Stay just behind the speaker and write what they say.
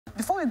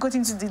before we go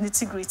into the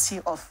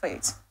nitty-gritty of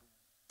it,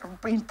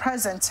 in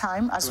present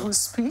time, as we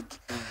speak,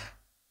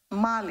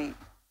 Mali,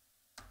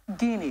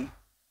 Guinea,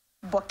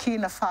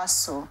 Burkina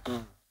Faso,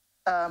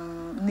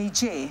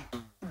 Niger,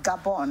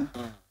 Gabon,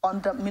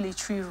 under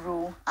military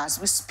rule as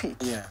we speak.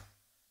 Yeah.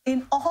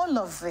 In all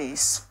of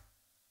this,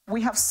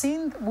 we have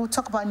seen, we'll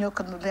talk about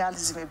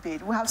neocolonialism a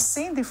bit, we have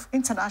seen the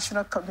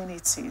international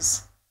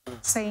communities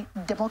saying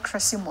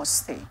democracy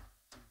must stay.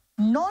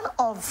 None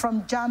of,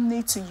 from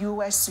Germany to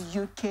US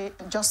to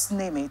UK, just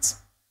name it,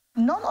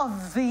 none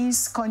of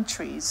these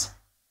countries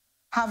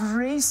have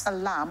raised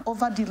alarm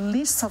over the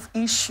list of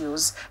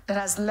issues that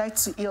has led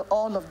to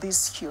all of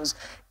these issues.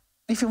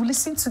 If you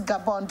listen to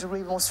Gabon, the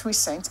most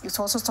recent, it's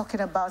also talking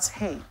about,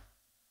 hey,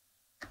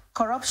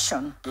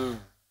 corruption,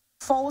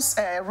 false,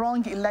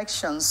 wrong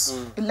elections,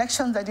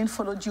 elections that didn't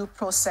follow due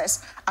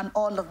process, and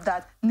all of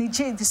that.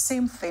 Niger, the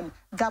same thing.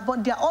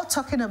 Gabon, they're all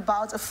talking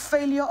about a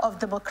failure of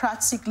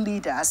democratic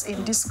leaders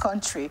in this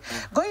country.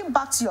 Going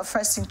back to your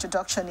first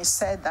introduction, you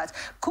said that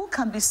coup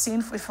can be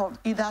seen from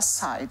either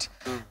side.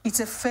 It's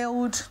a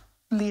failed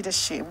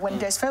leadership. When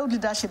there's failed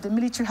leadership, the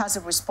military has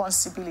a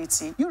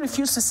responsibility. You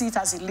refuse to see it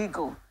as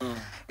illegal. You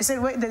said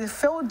when there's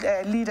failed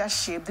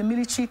leadership, the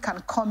military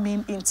can come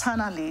in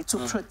internally to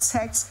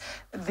protect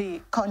the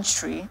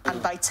country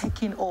and by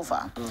taking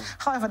over.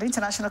 However, the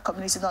international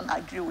community don't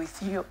agree with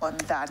you on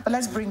that. But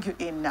let's bring you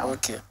in now.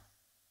 Okay.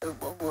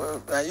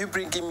 Are you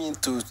bringing me in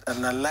to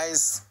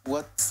analyze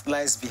what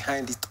lies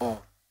behind it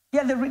all?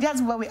 Yeah,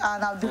 that's where we are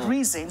now, the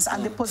reasons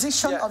and the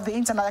position of the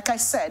internet. Like I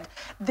said,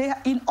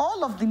 in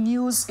all of the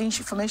news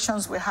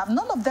informations we have,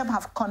 none of them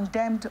have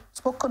condemned,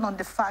 spoken on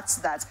the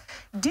fact that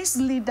these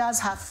leaders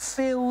have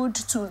failed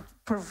to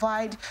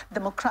provide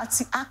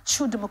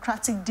actual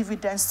democratic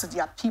dividends to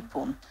their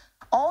people.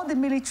 All the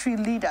military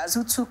leaders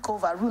who took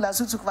over, rulers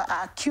who took over,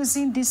 are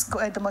accusing this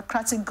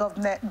democratic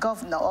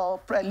governor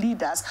or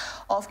leaders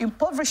of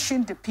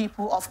impoverishing the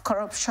people, of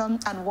corruption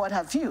and what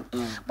have you.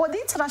 But the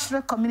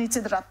international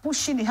community that are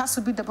pushing it has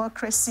to be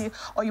democracy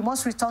or you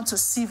must return to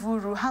civil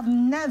rule have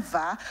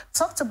never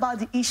talked about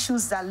the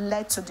issues that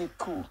led to the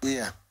coup.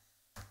 Yeah.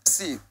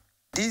 See,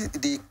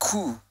 the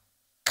coup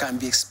can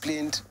be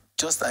explained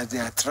just as they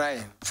are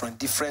trying from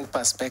different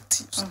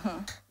perspectives.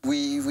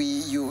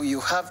 You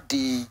have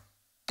the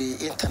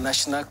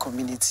international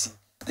community,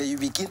 then you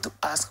begin to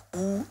ask,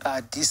 who are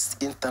this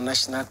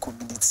international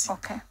community?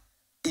 Okay.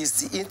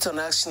 Is the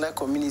international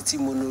community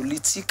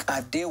monolithic?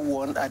 Are they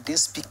one? Are they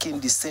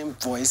speaking the same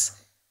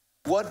voice?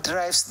 What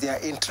drives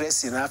their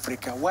interest in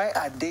Africa? Why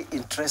are they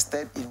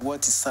interested in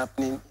what is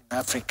happening in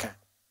Africa?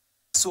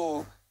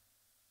 So,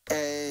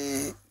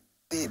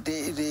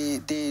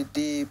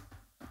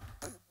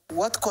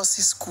 what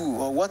causes coup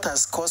or what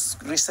has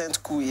caused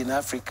recent coup in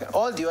Africa?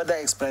 All the other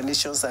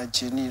explanations are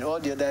genuine, all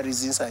the other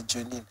reasons are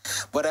genuine.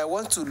 But I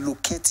want to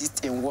locate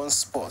it in one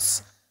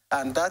spot,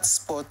 and that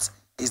spot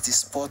is the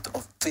spot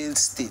of failed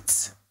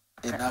states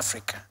in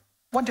Africa.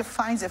 What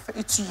defines it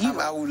to you?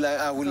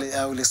 I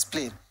will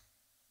explain.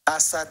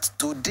 As at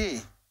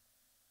today,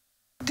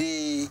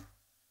 the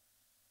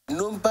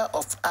number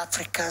of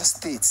African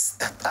states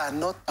that are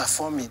not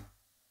performing,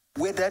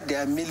 whether they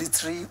are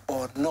military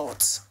or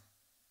not,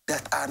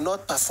 that are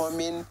not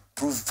performing,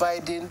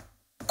 providing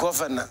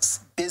governance,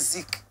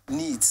 basic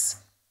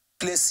needs,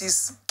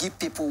 places, give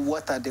people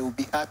water, they will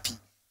be happy.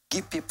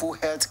 Give people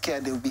health care,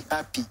 they will be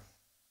happy.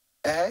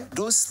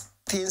 Those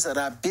things that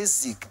are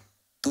basic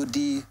to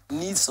the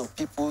needs of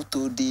people,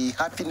 to the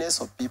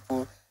happiness of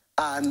people,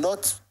 are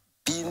not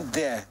being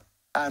there.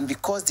 And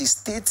because the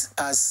state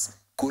has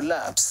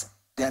collapsed,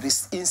 there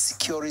is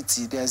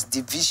insecurity, there's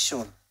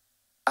division.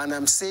 And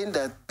I'm saying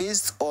that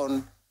based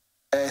on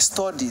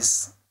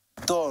studies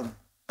done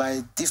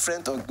by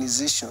different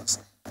organizations,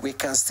 we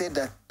can say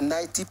that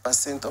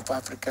 90% of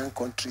African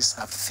countries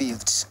have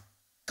failed.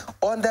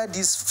 Under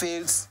this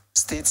failed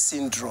state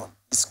syndrome,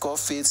 it's called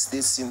failed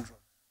state syndrome.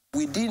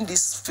 Within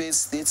this failed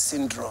state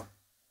syndrome,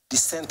 the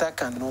center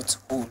cannot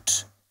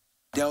hold.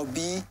 There will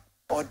be,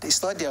 or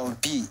it's not there will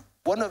be,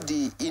 one of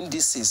the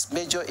indices,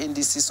 major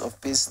indices of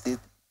failed state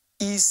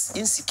is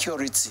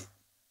insecurity.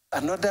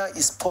 Another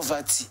is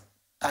poverty.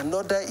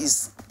 Another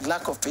is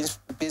lack of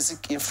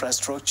basic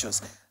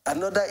infrastructures.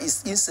 Another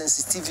is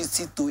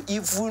insensitivity to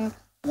even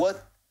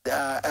what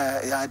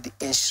are the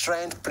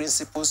enshrined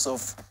principles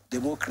of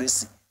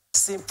democracy.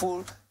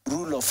 Simple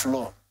rule of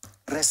law,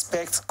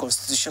 respect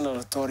constitutional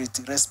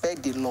authority,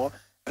 respect the law,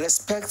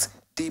 respect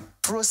the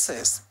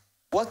process.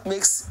 What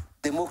makes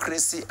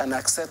democracy an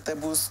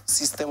acceptable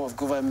system of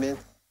government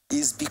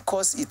is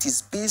because it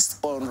is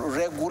based on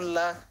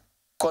regular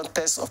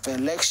contest of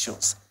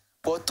elections.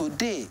 But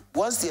today,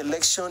 once the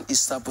election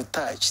is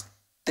sabotaged,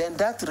 then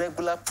that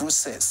regular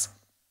process,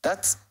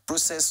 that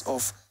process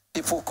of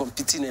people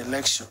competing in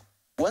election,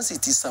 once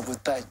it is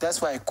sabotaged,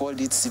 that's why I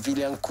called it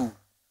civilian coup.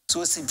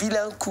 So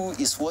civilian coup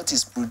is what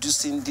is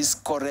producing this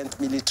current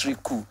military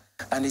coup.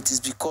 And it is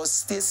because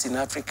states in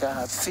Africa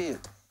have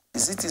failed.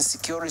 Is it in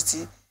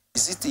security?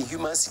 Is it in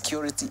human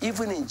security?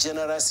 Even in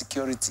general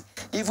security,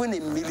 even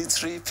in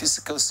military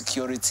physical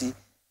security,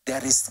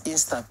 there is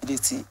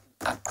instability in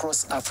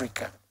across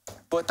Africa.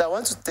 But I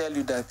want to tell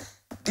you that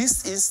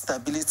this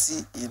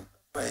instability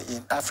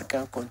in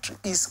African countries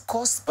is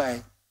caused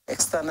by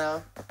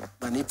external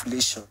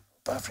manipulation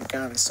of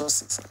African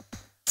resources.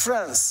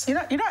 France.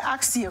 I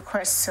asked you a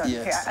question.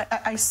 Yes.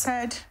 I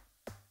said,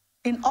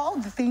 in all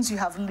the things you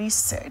have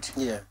listed,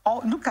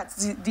 look at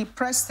the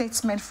press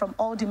statement from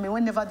all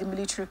whenever the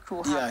military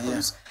coup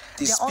happens.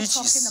 The They're speeches.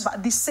 all talking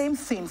about the same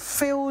thing,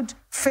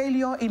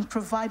 failure in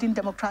providing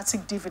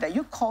democratic dividend.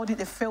 You called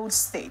it a failed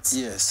state.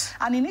 Yes.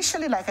 And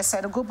initially, like I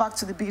said, I'll go back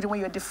to the beginning when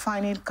you're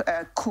defining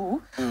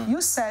coup.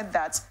 You said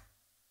that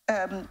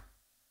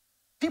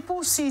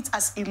people see it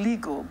as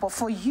illegal, but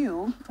for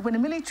you, when the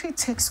military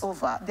takes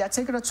over, they are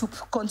taking over to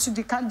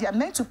continue. They are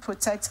meant to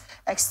protect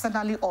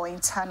externally or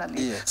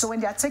internally. Yes. So when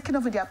they are taking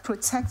over, they are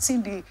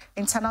protecting the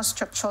internal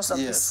structures of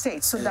the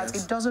state so that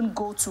it doesn't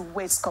go to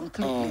waste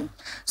completely.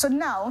 So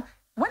now,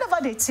 whenever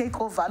they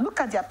take over, look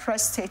at their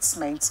press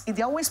statements.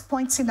 They're always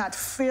pointing at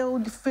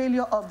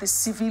failure of the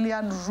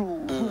civilian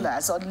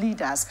rulers or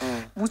leaders,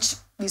 which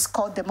is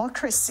called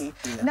democracy.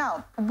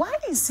 Now, why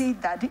is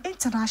it that the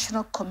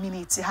international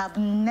community have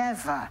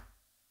never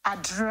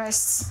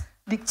addressed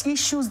the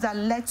issues that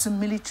led to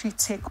military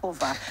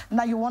takeover?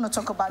 Now you want to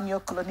talk about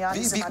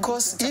neocolonialism.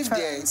 Because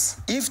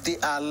if they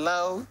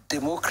allow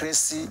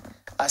democracy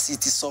as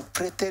it is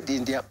operated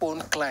in their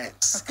own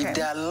clients, if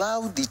they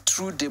allow the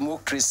true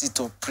democracy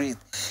to operate,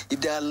 if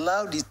they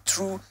allow the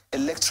true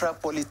electoral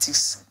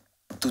politics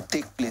to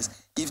take place,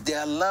 if they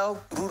allow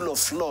rule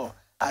of law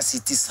as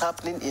it is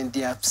happening in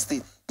their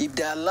state, if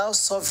they allow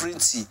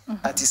sovereignty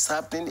that is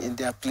happening in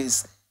their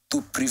place to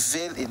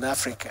prevail in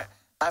Africa,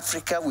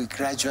 Africa will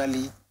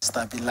gradually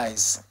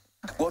stabilize.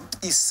 But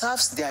it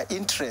serves their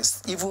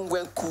interest, even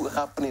when coup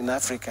happen in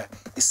Africa,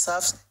 it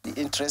serves the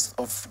interest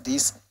of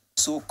this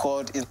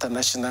so-called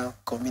international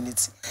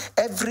community.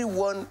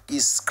 Everyone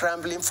is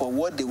scrambling for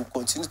what they will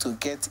continue to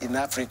get in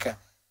Africa.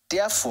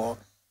 Therefore,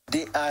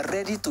 they are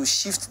ready to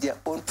shift their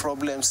own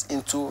problems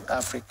into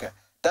Africa.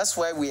 That's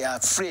why we are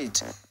afraid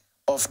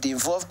of the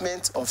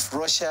involvement of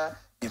Russia,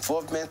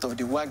 involvement of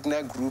the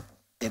Wagner Group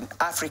in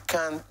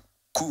African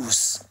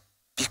coups,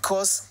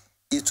 because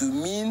it will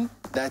mean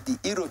that the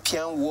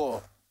European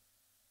war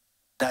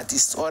that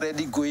is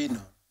already going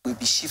on will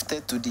be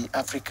shifted to the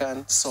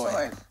African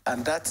soil.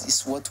 And that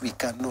is what we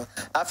cannot.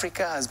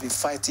 Africa has been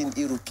fighting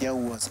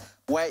European wars.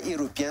 Why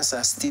Europeans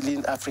are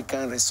stealing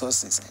African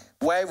resources?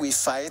 Why we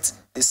fight,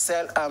 they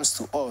sell arms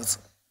to us.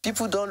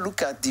 People don't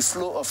look at the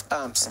flow of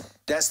arms.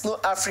 There's no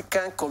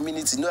African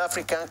community, no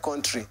African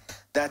country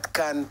that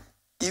can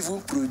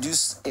even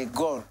produce a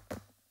gun.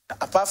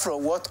 Apart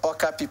from what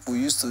Oka people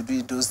used to do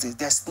in those days,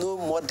 there's no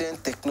modern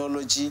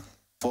technology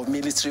for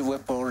military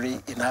weaponry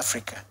in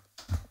Africa.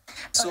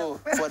 So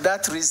for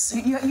that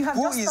reason, you have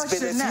who just is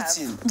touched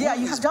benefiting? The nerve. Yeah,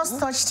 you have just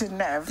touched the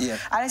nerve. Yeah.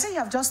 And I say you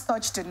have just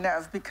touched the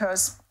nerve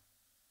because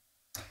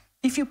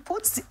if you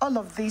put all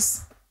of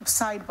this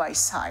side by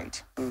side,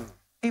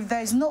 if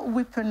there is no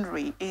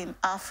weaponry in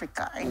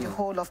Africa, in the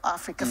whole of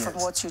Africa, from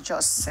what you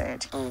just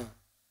said,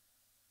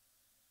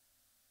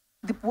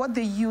 what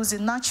they use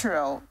in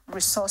natural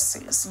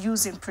resources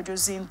used in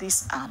producing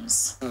these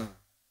arms,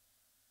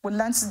 we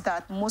learned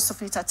that most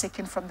of it are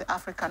taken from the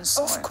African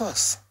soil. Of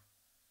course.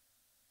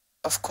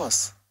 Of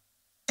course.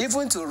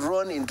 Even to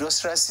run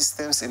industrial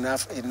systems in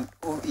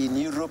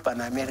Europe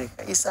and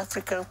America, it's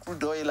African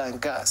crude oil and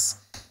gas.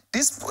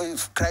 This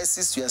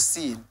crisis you are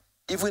seeing,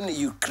 even in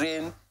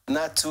Ukraine,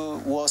 NATO,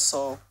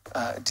 Warsaw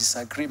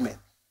disagreement,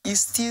 is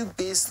still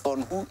based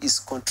on who is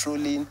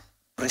controlling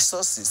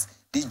resources.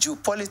 The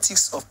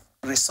geopolitics of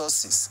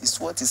resources is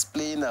what is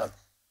playing out.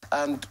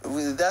 And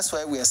that's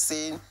why we are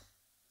saying,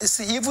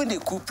 see, even the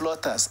coup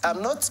plotters,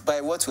 I'm not by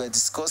what we're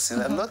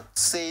discussing, I'm not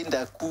saying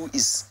that coup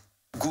is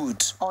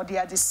good. Or they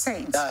are the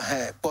saints.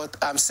 But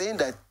I'm saying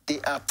that they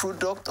are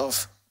product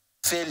of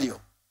failure.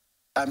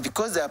 And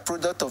because they are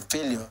product of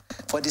failure,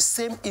 for the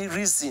same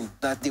reason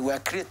that they were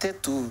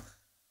created to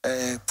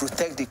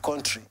protect the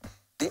country,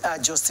 they are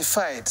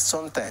justified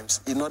sometimes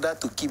in order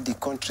to keep the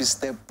country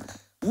stable.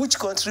 Which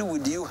country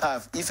would you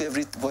have if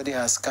everybody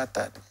has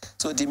scattered?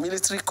 So the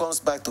military comes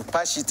back to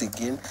patch it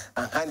again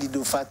and hand it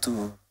over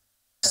to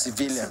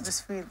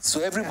civilians.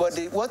 So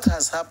everybody, what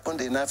has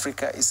happened in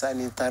Africa is an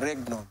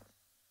interregnum.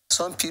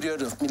 Some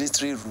period of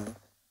military rule,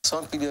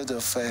 some period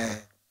of...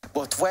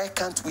 but why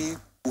can't we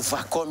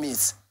overcome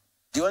it?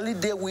 The only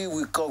day we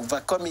will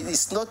overcome it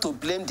is not to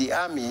blame the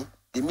army,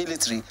 the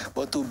military,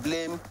 but to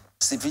blame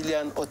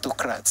civilian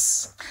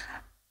autocrats.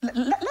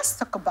 Let's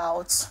talk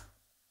about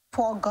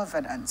poor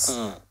governance,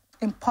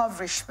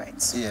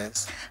 impoverishment.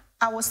 Yes.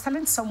 I was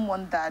telling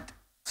someone that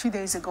 2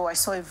 days ago I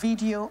saw a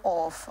video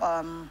of,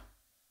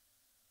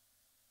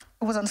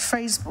 it was on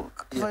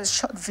Facebook, it was a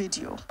short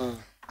video.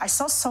 I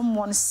saw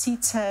someone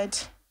seated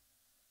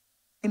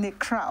in a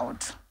crowd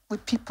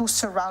with people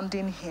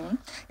surrounding him.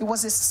 It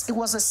was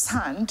a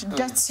sand,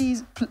 dirty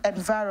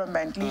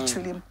environment,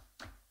 literally.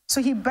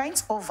 So he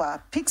bent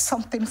over, picked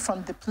something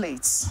from the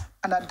plates,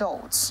 an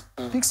adult,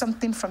 picked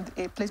something from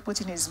a plate,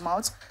 put in his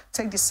mouth,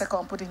 take the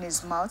second, put in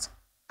his mouth,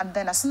 and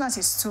then as soon as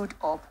he stood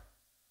up,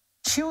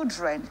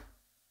 children,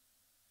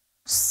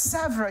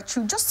 several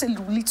children, just a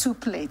little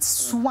plate,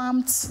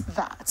 swamped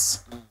that.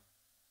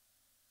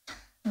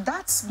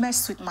 That's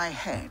messed with my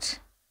head.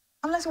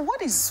 I'm like,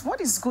 what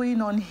is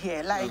going on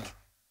here? Like,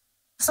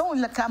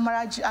 someone like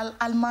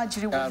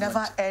Al-Majri will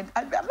never end.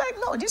 I'm like,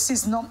 no, this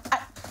is not...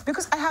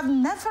 because I have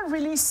never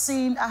really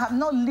seen... I have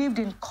not lived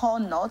in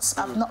Connaught.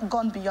 I've not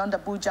gone beyond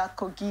Abuja,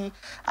 Kogi,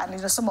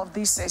 and some of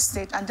these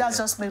estates. And that's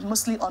just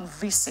mostly on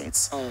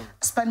visits.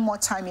 Spend more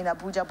time in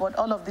Abuja, but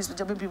all of these,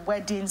 maybe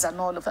weddings and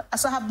all of that.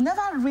 So I have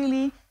never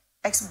really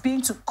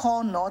been to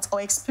Connaught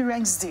or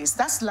experienced this.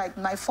 That's like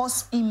my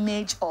first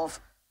image of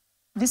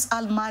this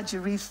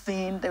Al-Majri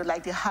thing. They're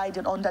like they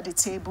hiding under the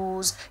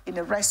tables in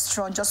a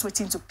restaurant, just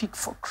waiting to pick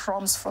for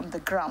crumbs from the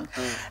ground.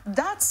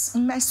 That's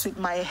messed with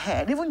my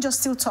head. Even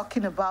just still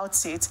talking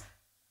about it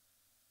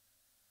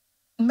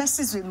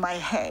messes with my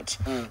head.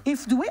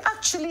 If we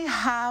actually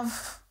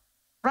have,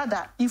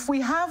 rather, if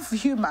we have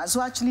humans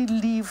who actually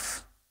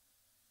live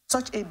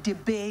such a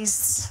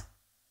debased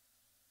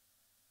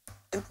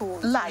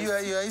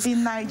life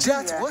in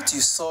Nigeria. That what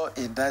you saw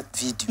in that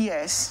video,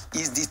 yes,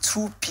 is the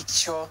true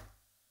picture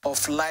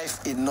of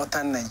life in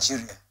northern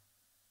Nigeria.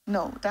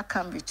 No, that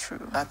can't be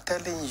true. I'm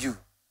telling you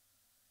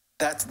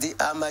that the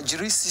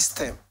Al-Majri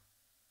system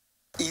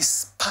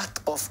is part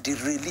of the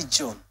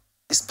religion,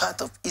 is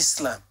part of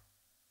Islam,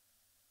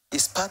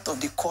 is part of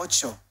the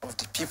culture of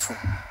the people.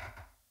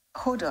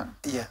 Hold on.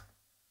 Yeah.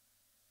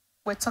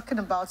 We're talking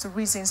about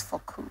reasons for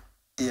coup.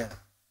 Yeah.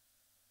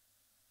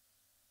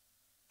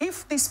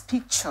 If this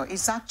picture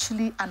is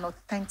actually an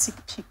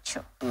authentic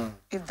picture,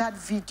 if that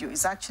video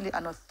is actually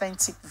an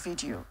authentic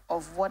video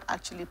of what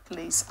actually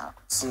plays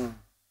out,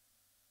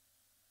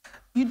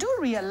 you do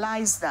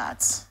realize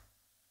that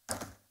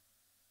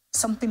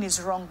something is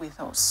wrong with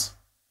us.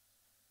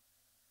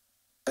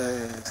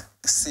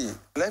 See,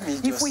 let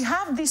me just... If we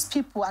have these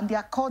people and they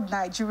are called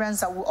Nigerians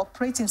that will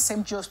operate in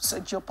same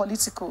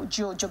geopolitical,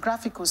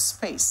 geographical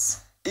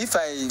space. If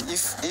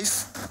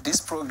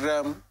this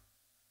program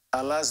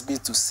allows me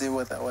to say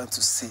what I want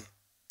to say,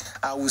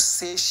 I will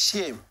say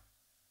shame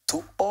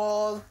to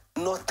all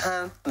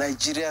northern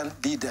Nigerian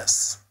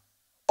leaders,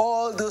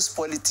 all those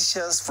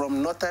politicians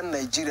from northern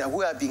Nigeria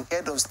who have been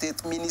head of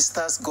state,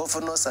 ministers,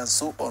 governors, and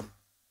so on.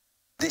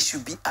 They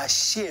should be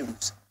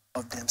ashamed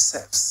of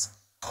themselves.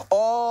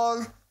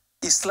 All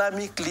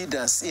Islamic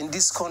leaders in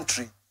this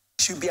country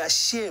should be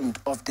ashamed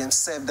of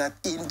themselves that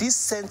in this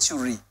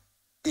century,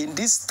 in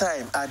this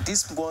time, at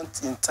this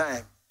point in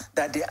time,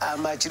 that the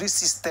Al-Majri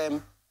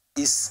system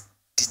is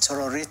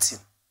deteriorating.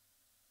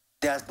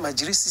 The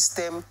Al-Majri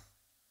system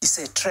is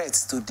a threat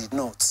to the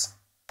North.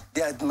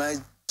 The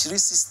Al-Majri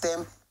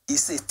system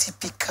is a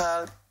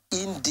typical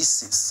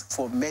indices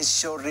for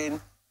measuring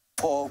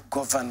poor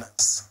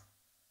governance.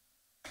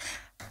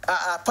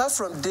 Apart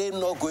from them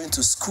not going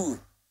to school,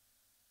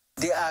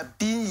 they are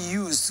being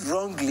used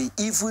wrongly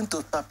even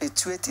to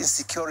perpetuate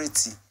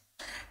insecurity.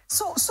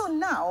 So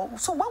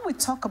when we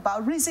talk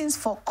about reasons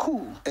for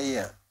coup,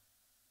 Yeah.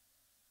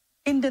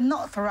 in the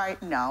North right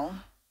now,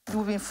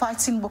 we've been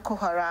fighting Boko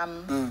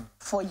Haram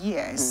for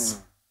years.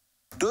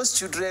 Those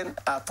children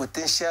are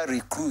potential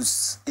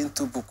recruits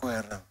into Boko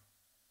Haram.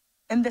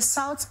 In the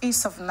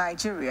southeast of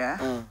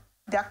Nigeria,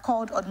 they are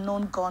called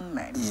unknown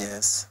gunmen.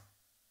 Yes.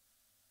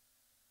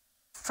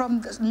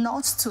 From the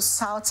north to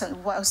south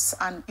and west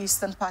and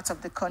eastern part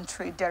of the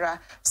country, there are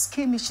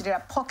skirmishes, there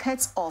are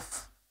pockets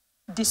of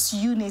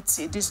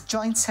disunity,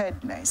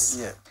 disjointedness.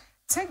 Yeah.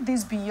 Take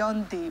this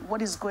beyond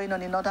what is going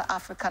on in other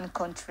African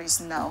countries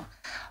now.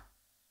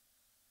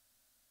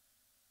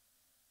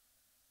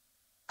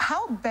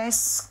 How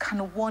best can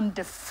one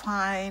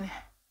define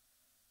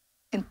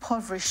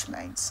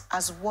impoverishment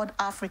as what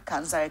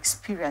Africans are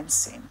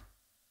experiencing?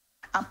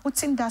 And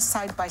putting that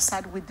side by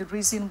side with the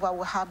reason why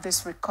we have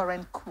this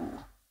recurrent coup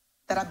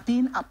that are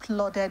being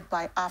applauded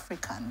by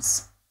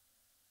Africans,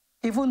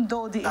 even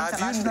though the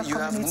international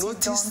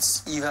community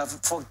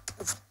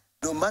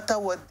no matter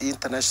what the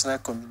international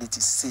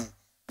community say,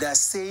 they are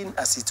saying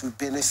as it will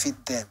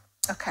benefit them.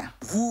 Okay.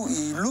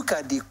 You look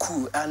at the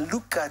coup and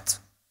look at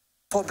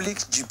public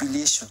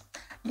jubilation.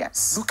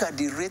 Yes. Look at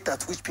the rate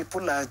at which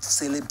people are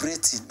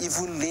celebrating,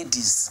 even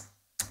ladies.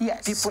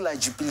 Yes. People are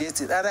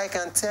jubilating. And I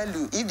can tell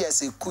you, if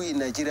there's a coup in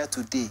Nigeria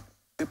today,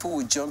 people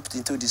will jump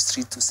into the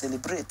street to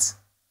celebrate.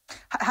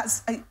 I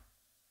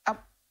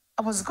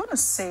was going to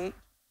say,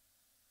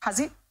 has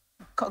it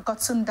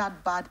gotten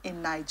that bad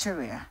in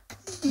Nigeria?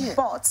 Yeah.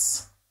 But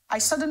I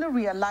suddenly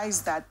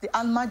realized that the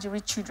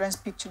Al-Majri children's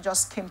picture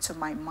just came to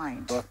my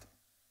mind. Okay.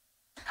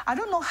 I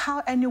don't know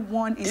how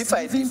anyone is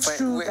living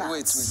through that.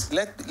 Wait.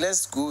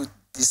 Let's go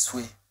this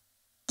way.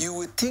 You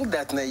would think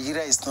that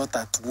Nigeria is not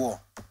at war.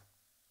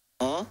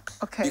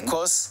 Okay.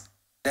 Because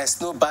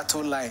there's no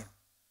battle line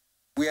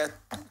where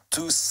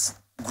two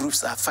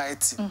groups are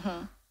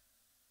fighting.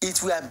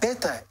 It were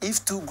better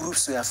if two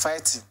groups were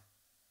fighting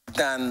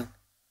than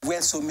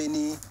when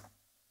you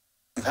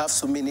have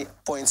so many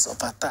points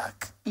of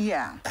attack.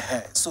 Yeah.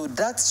 So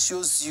that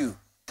shows you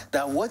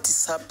that what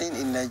is happening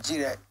in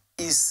Nigeria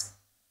is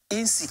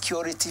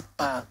insecurity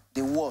par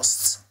the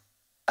worst.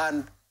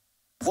 And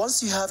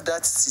once you have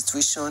that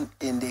situation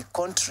in the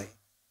country,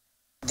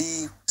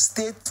 the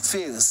state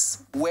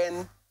fails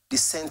when the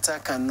center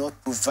cannot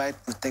provide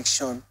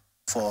protection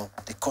for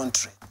the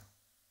country.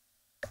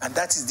 And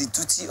that is the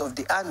duty of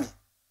the army.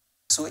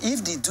 So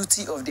if the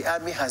duty of the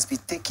army has been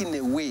taken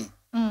away,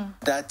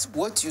 that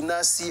what you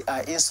now see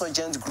are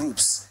insurgent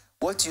groups,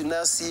 what you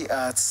now see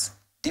as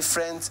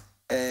different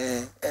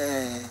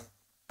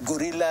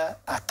guerrilla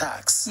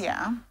attacks.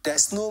 Yeah.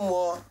 There's no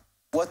more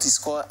what is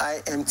called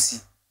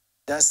IMT.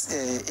 That's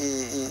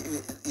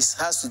it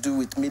has to do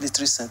with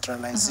military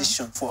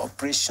centralization for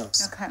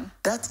operations. Okay.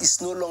 That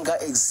is no longer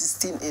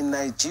existing in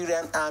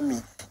Nigerian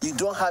army. You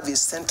don't have a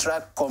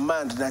central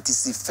command that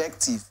is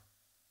effective.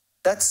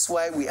 That's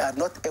why we are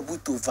not able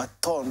to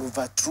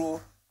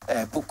overthrow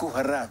Boko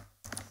Haram.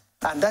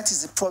 And that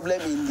is the problem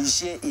in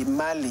Niger, in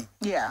Mali.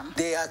 Yeah.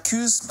 They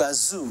accuse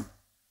Bazoum.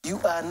 You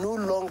are no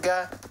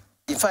longer,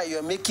 in fact, you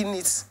are making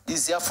it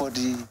easier for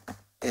the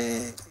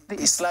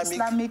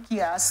Islamic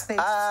state.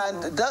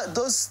 And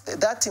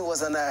that thing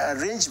was an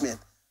arrangement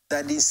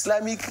that the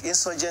Islamic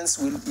insurgents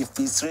will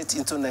infiltrate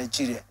into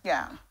Nigeria.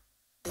 Yeah.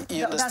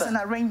 You understand? That's an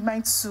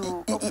arrangement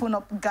to open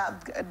up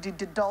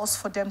the doors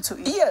for them to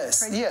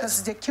yes, yes.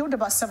 Because they killed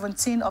about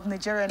 17 of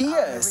Nigerian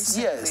army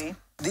recently. Yes.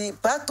 The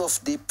part of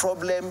the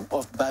problem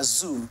of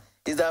Bazoum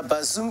is that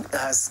Bazoum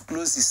has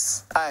closed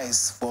his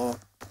eyes for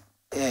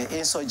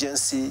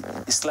insurgency,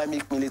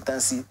 Islamic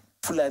militancy,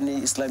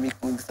 Fulani Islamic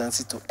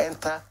militancy to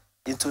enter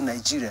into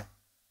Nigeria.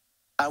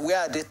 And where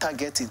are they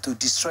targeting? To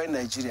destroy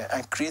Nigeria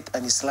and create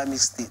an Islamic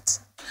state.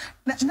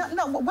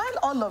 Now, while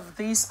all of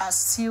these are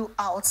still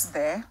out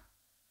there,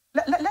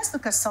 let's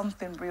look at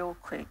something real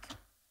quick.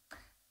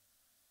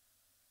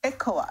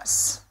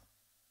 ECOWAS.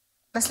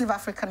 Let's leave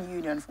African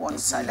Union for one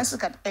side. Let's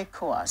look at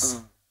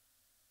ECOWAS.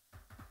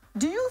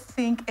 Do you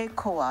think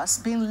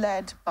ECOWAS, being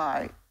led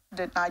by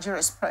the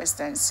Nigeria's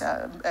President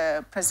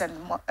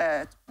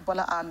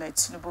Bola Ahmed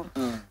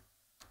Tinubu,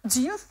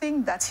 do you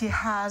think that he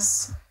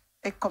has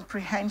a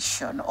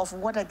comprehension of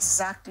what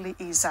exactly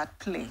is at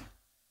play?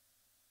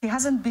 He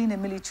hasn't been a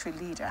military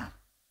leader.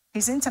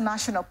 His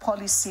international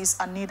policies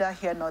are neither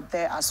here nor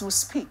there as we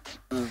speak.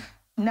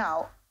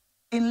 Now,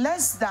 in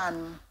less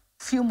than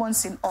few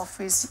months in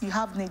office, you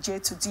have Niger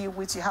to deal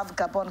with, you have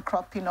Gabon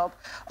cropping up.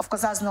 Of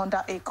course, that's not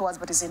under ECOWAS,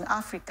 but it's in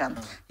Africa.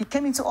 He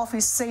came into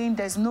office saying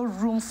there's no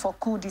room for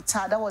coup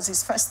d'etat. That was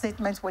his first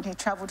statement when he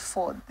traveled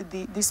for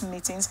these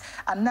meetings.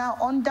 And now,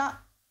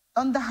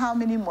 under how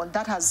many months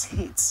that has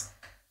hit?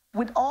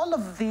 With all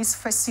of this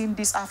facing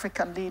these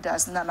African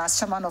leaders, and as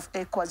chairman of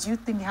ECOWAS, you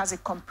think he has a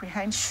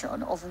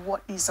comprehension of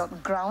what is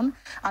on ground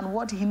and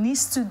what he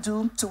needs to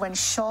do to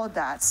ensure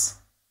that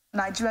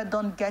Nigeria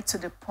don't get to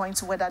the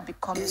point where that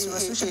becomes a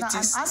resolution?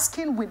 I'm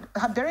asking,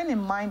 bearing in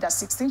mind that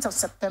 16th of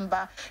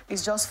September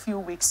is just a few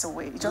weeks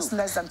away, just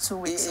less than 2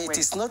 weeks away. It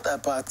is not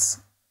about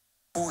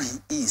who he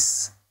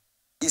is.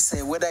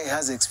 It's whether he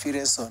has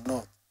experience or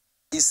not.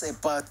 It's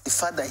about the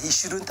fact that he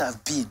shouldn't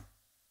have been.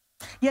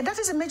 Yeah, that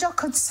is a major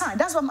concern.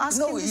 That's what I'm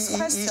asking this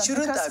question. He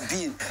shouldn't have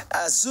been.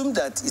 Assume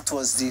that it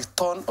was the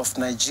turn of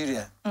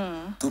Nigeria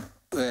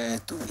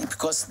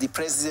because the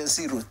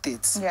presidency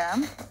rotates. Yeah.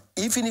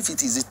 Even if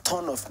it is the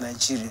turn of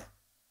Nigeria,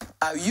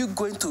 are you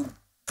going to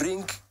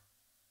bring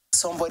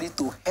somebody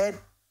to head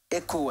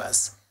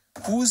ECOWAS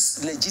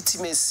whose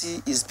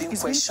legitimacy is being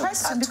questioned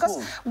at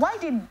home? Why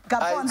did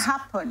Gabon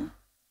happen?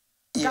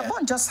 Yeah.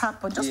 Gabon just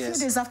happened, just a few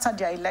days after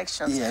their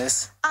elections.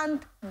 Yes. And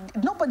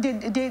nobody,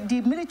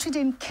 the military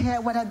didn't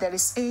care whether there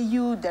is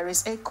AU, there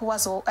is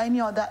ECOWAS, or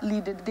any other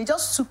leader. They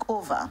just took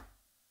over.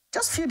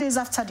 Just a few days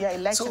after their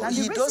election. So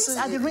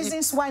and the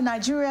reasons why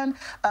Nigerian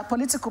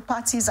political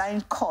parties are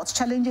in court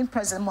challenging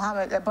President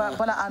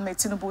Bola Ahmed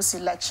Tinubu's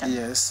election.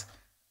 Yes.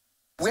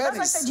 He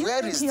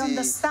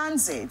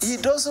understands it? He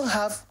doesn't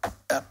have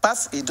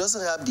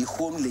the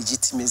home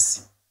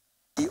legitimacy.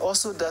 He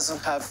also doesn't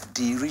have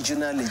the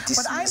regional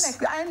legitimacy.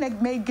 But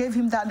INEC gave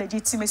him that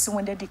legitimacy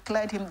when they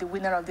declared him the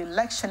winner of the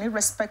election,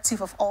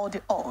 irrespective of all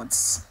the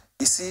odds.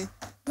 You see,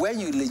 when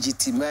you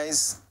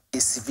legitimize a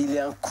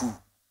civilian coup,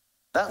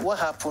 what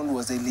happened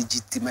was a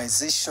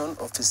legitimization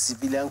of a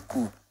civilian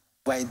coup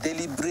by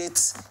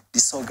deliberate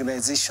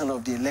disorganization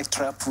of the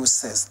electoral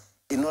process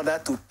in order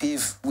to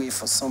pave way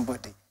for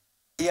somebody.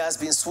 He has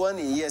been sworn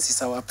in, yes,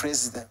 he's our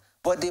president,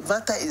 but the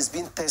matter is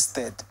being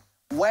tested.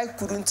 Why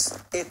couldn't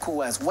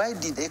ECOWAS, why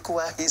did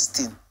ECOWAS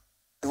hasten?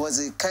 It was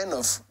a kind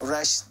of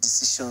rash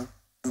decision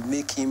to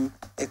make him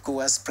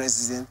ECOWAS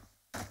president.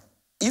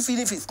 Even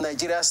if it's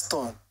Nigeria's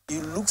turn,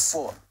 you look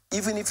for,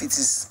 even if it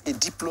is a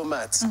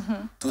diplomat,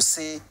 to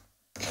say,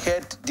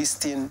 head this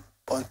thing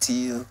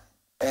until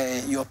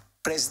your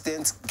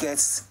president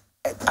gets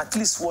at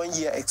least 1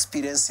 year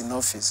experience in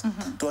office,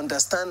 to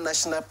understand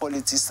national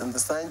politics,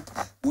 understand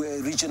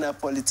regional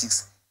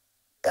politics.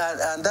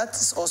 And that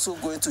is also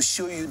going to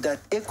show you that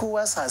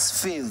ECOWAS has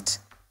failed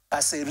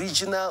as a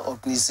regional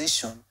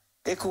organization.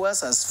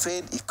 ECOWAS has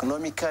failed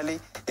economically.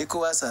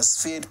 ECOWAS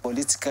has failed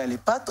politically.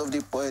 Part of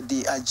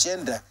the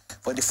agenda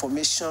for the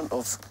formation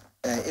of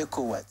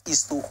ECOWAS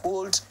is to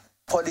hold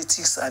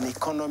politics and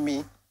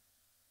economy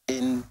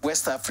in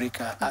West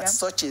Africa at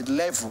such a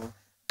level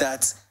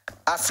that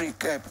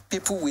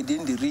people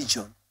within the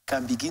region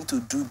can begin to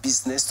do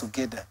business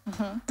together,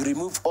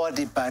 remove all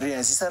the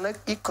barriers. It's an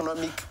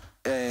economic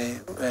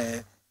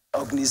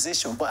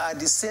organization, but at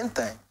the same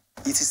time,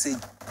 it is a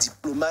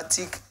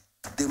diplomatic,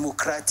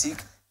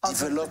 democratic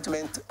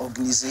development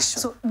organization.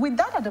 So with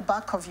that at the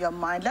back of your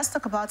mind, let's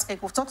talk about,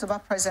 we've talked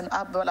about President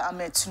Bola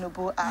Ahmed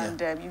Tinubu,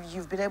 and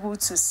you've been able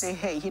to say,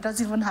 hey, he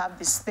doesn't even have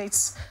the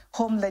state's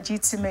home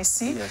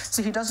legitimacy,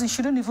 so he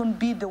shouldn't even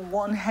be the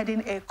one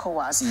heading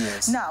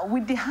ECOWAS. Now,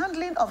 with the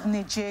handling of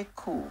Niger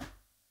coup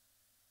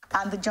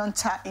and the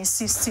junta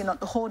insisting on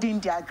holding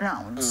their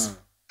grounds,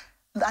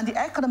 and the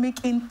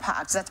economic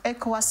impacts that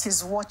ECOWAS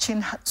is watching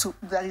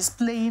that is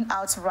playing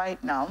out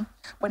right now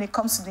when it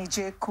comes to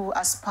Niger coup,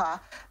 as per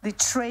the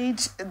trade,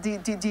 the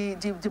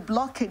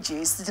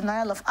blockages, the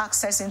denial of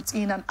access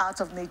in and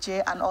out of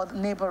Niger and all the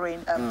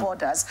neighboring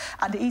borders,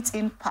 and its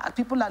impact.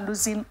 People are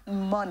losing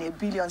money,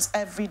 billions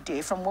every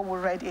day from what we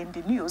read in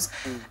the news.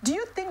 Do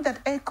you think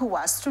that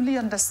ECOWAS truly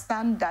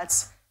understand that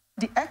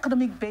the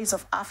economic base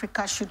of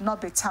Africa should not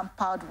be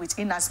tampered with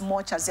in as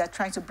much as they are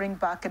trying to bring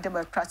back a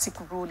democratic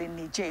rule in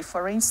Niger,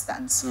 for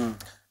instance?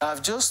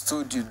 I've just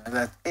told you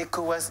that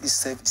ECOWAS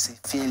itself is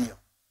a failure.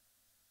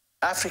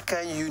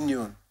 African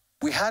Union,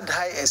 we had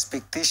high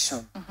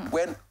expectation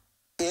when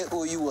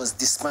AOU was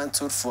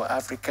dismantled for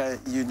African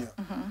Union.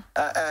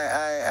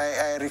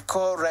 I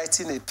recall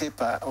writing a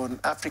paper on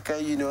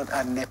African Union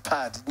and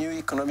NEPAD, New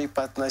Economic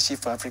Partnership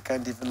for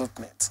African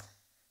Development.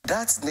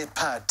 That's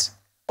NEPAD,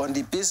 on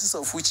the basis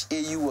of which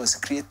AU was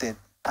created,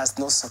 has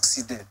not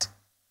succeeded.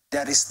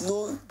 There is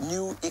no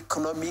new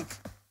economic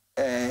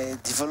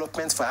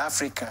development for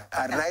Africa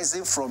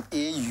arising from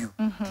AU.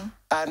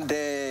 And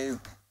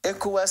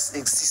ECOWAS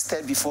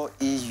existed before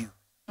AU.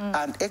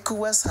 And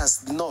ECOWAS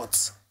has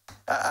not,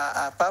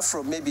 apart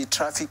from maybe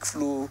traffic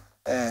flow,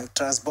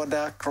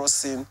 transborder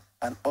crossing,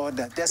 and all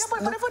that.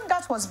 But even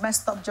that was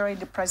messed up during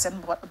the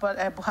President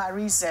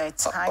Buhari's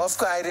time. Of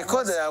course, I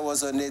recall that I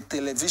was on a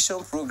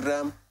television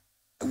program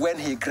when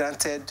he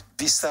granted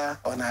visa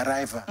on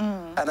arrival.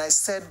 And I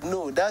said,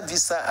 no, that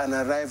visa on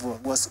arrival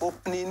was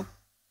opening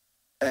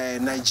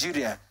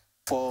Nigeria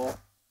for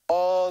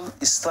all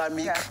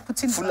Islamic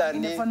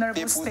Fulani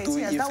people to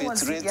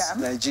infiltrate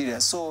Nigeria.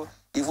 So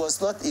it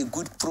was not a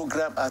good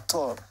program at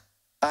all.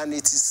 And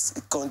it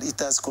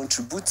has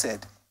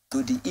contributed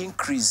to the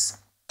increase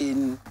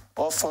in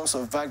all forms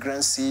of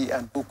vagrancy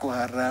and Boko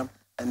Haram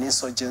and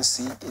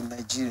insurgency in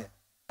Nigeria.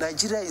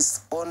 Nigeria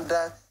is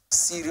under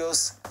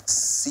serious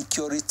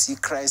security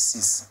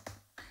crisis.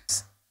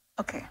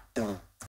 Okay.